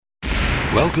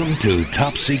Welcome to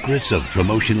Top Secrets of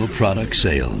Promotional Product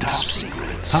Sales. Top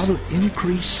Secrets. How to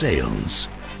increase sales,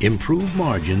 improve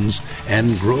margins,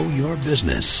 and grow your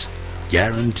business.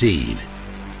 Guaranteed.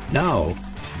 Now,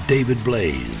 David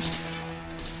Blaze.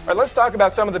 All right, let's talk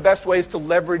about some of the best ways to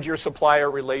leverage your supplier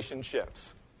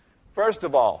relationships. First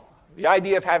of all, the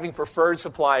idea of having preferred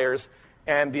suppliers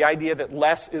and the idea that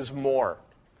less is more.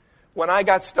 When I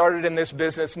got started in this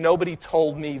business, nobody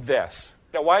told me this.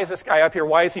 Now, why is this guy up here?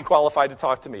 Why is he qualified to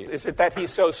talk to me? Is it that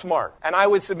he's so smart? And I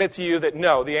would submit to you that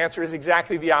no, the answer is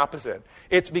exactly the opposite.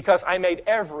 It's because I made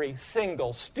every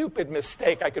single stupid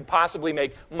mistake I could possibly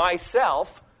make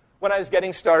myself when I was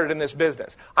getting started in this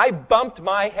business. I bumped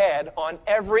my head on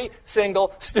every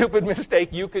single stupid mistake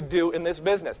you could do in this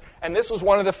business. And this was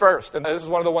one of the first, and this is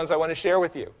one of the ones I want to share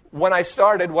with you. When I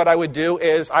started, what I would do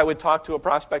is I would talk to a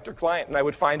prospect or client, and I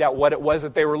would find out what it was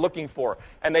that they were looking for.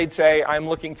 And they'd say, I'm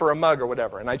looking for a mug or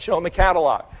whatever. And I'd show them a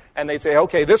catalog. And they'd say,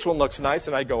 okay, this one looks nice.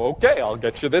 And I'd go, okay, I'll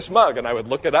get you this mug. And I would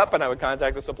look it up, and I would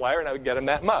contact the supplier, and I would get him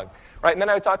that mug. Right? And then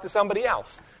I would talk to somebody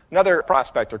else. Another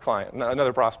prospect or client,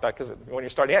 another prospect, because when you're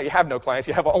starting out, you have no clients,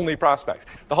 you have only prospects.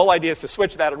 The whole idea is to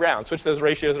switch that around, switch those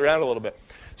ratios around a little bit.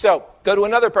 So go to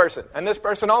another person, and this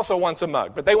person also wants a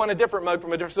mug, but they want a different mug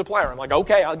from a different supplier. I'm like,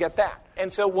 okay, I'll get that.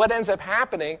 And so what ends up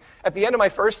happening, at the end of my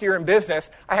first year in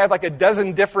business, I had like a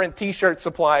dozen different T-shirt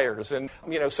suppliers and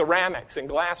ceramics and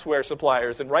glassware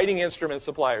suppliers and writing instrument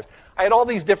suppliers. I had all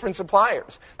these different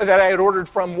suppliers that I had ordered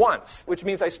from once, which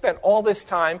means I spent all this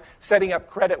time setting up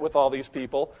credit with all these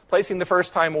people, placing the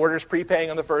first-time orders, prepaying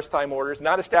on the first-time orders,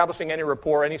 not establishing any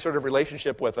rapport, any sort of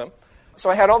relationship with them. So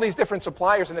I had all these different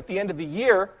suppliers, and at the end of the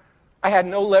year, I had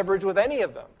no leverage with any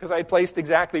of them because I had placed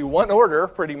exactly one order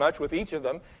pretty much with each of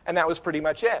them, and that was pretty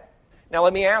much it. Now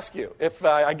let me ask you, if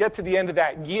I get to the end of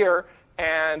that year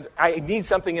and I need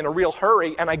something in a real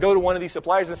hurry, and I go to one of these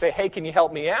suppliers and say, hey, can you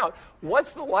help me out?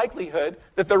 What's the likelihood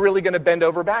that they're really going to bend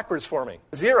over backwards for me?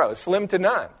 Zero, slim to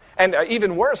none. And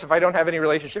even worse, if I don't have any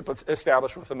relationship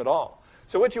established with them at all.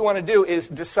 So what you want to do is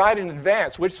decide in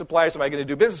advance which suppliers am I going to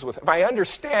do business with. If I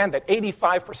understand that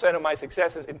 85% of my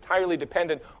success is entirely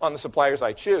dependent on the suppliers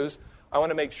I choose, I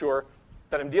want to make sure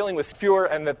that I'm dealing with fewer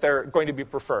and that they're going to be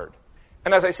preferred.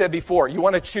 And as I said before, you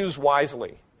want to choose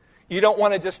wisely. You don't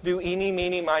want to just do eeny,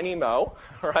 meeny, miny, mo,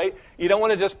 right? You don't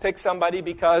want to just pick somebody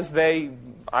because they,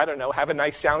 have a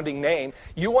nice sounding name.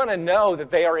 You want to know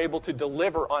that they are able to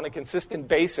deliver on a consistent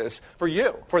basis for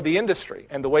you, for the industry.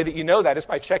 And the way that you know that is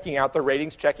by checking out their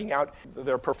ratings, checking out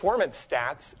their performance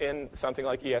stats in something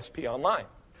like ESP Online.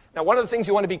 Now, one of the things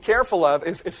you want to be careful of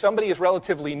is if somebody is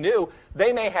relatively new,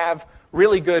 they may have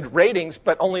really good ratings,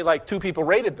 but only like 2 people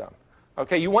rated them.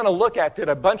 Okay, you want to look at, did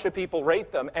a bunch of people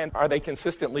rate them, and are they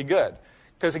consistently good?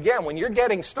 Because again, when you're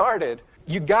getting started,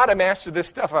 you got to master this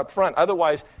stuff up front.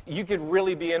 Otherwise, you could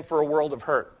really be in for a world of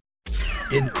hurt.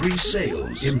 Increase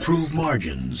sales, improve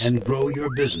margins, and grow your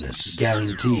business.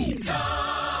 Guaranteed.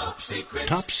 Top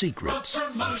Secrets.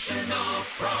 Of promotional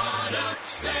product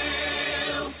sales.